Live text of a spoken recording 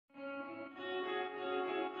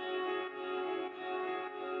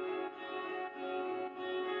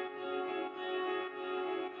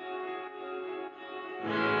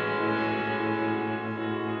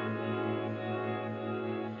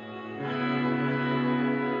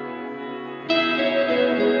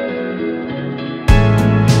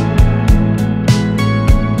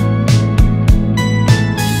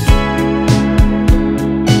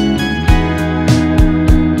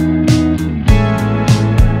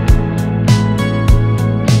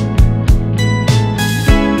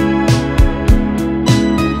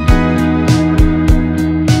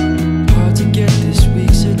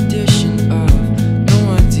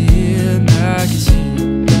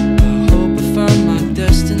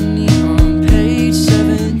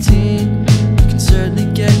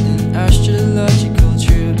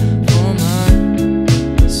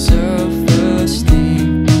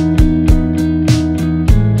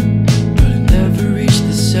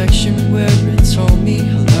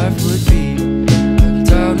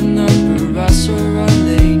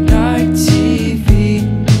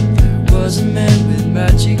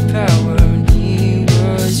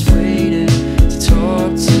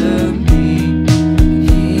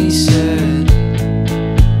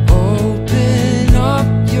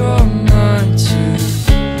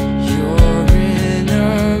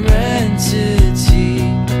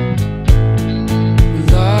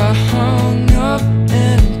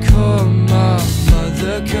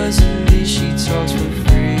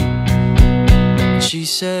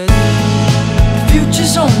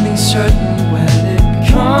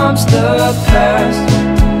becomes the past.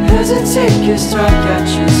 Hesitate 'cause time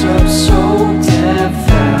catches up so damn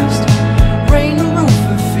fast. Rain the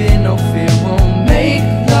roof of fear, no fear won't make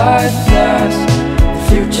life last. The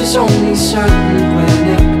future's only certain when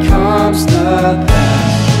it becomes the past.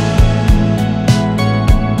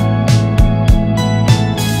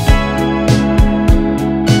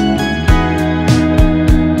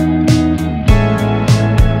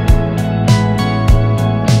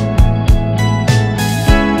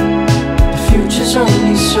 It's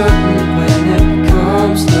only certain when it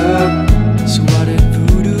becomes the. So I did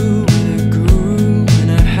voodoo with a guru when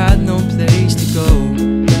I had no place to go.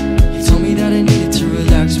 He told me that I needed to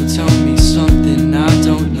relax, would tell me something I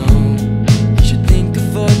don't know. You should think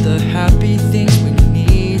of all the happy things when you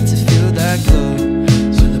need to feel that glow.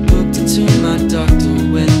 So I booked into my doctor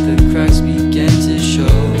when the cracks began to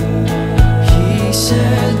show. He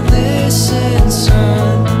said, listen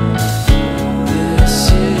son,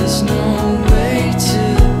 this is no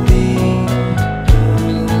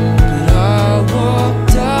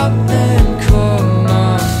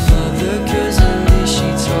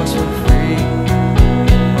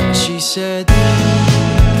said, the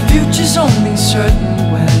future's only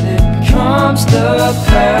certain when it becomes the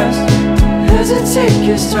past. Hesitate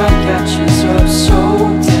 'cause time catches up so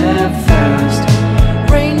damn fast.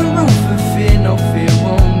 Rain the roof of fear, no fear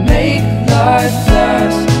won't make life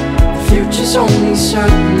last. The future's only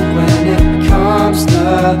certain when it becomes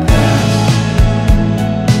the past.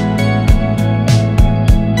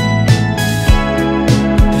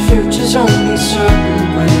 The future's only certain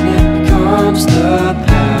when it becomes the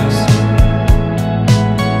past.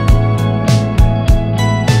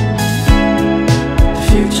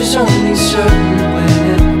 Future's only certain when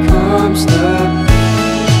it becomes the.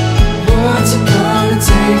 What's it gonna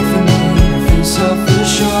take for me to feel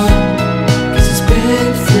self-assured? 'Cause it's been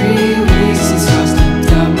 3 weeks since I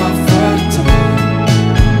stepped out my front door.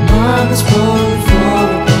 Mom is pulling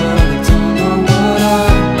forward, but I don't know what I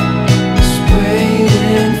was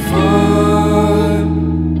waiting for.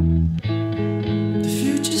 The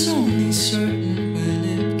future's only certain when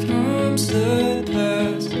it becomes the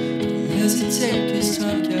past. Hesitate 'cause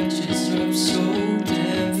time catches up so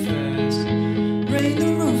damn fast. Rain the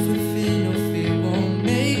roof of fear, no fear won't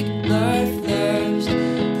make life last.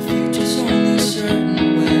 The future's only certain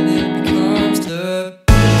when it becomes the.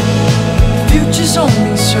 The future's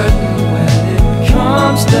only certain when it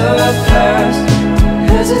becomes the past.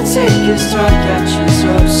 Hesitate 'cause time catches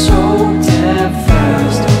up so damn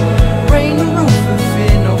fast. Rain the roof of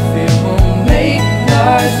fear, no fear won't make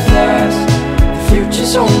life last. The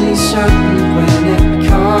future's only certain when it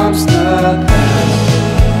becomes the past.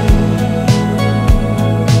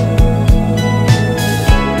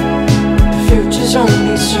 The future's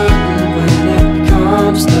only certain when it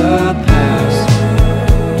becomes the past.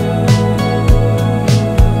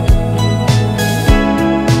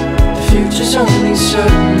 The future's only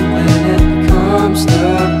certain when it becomes the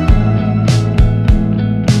past.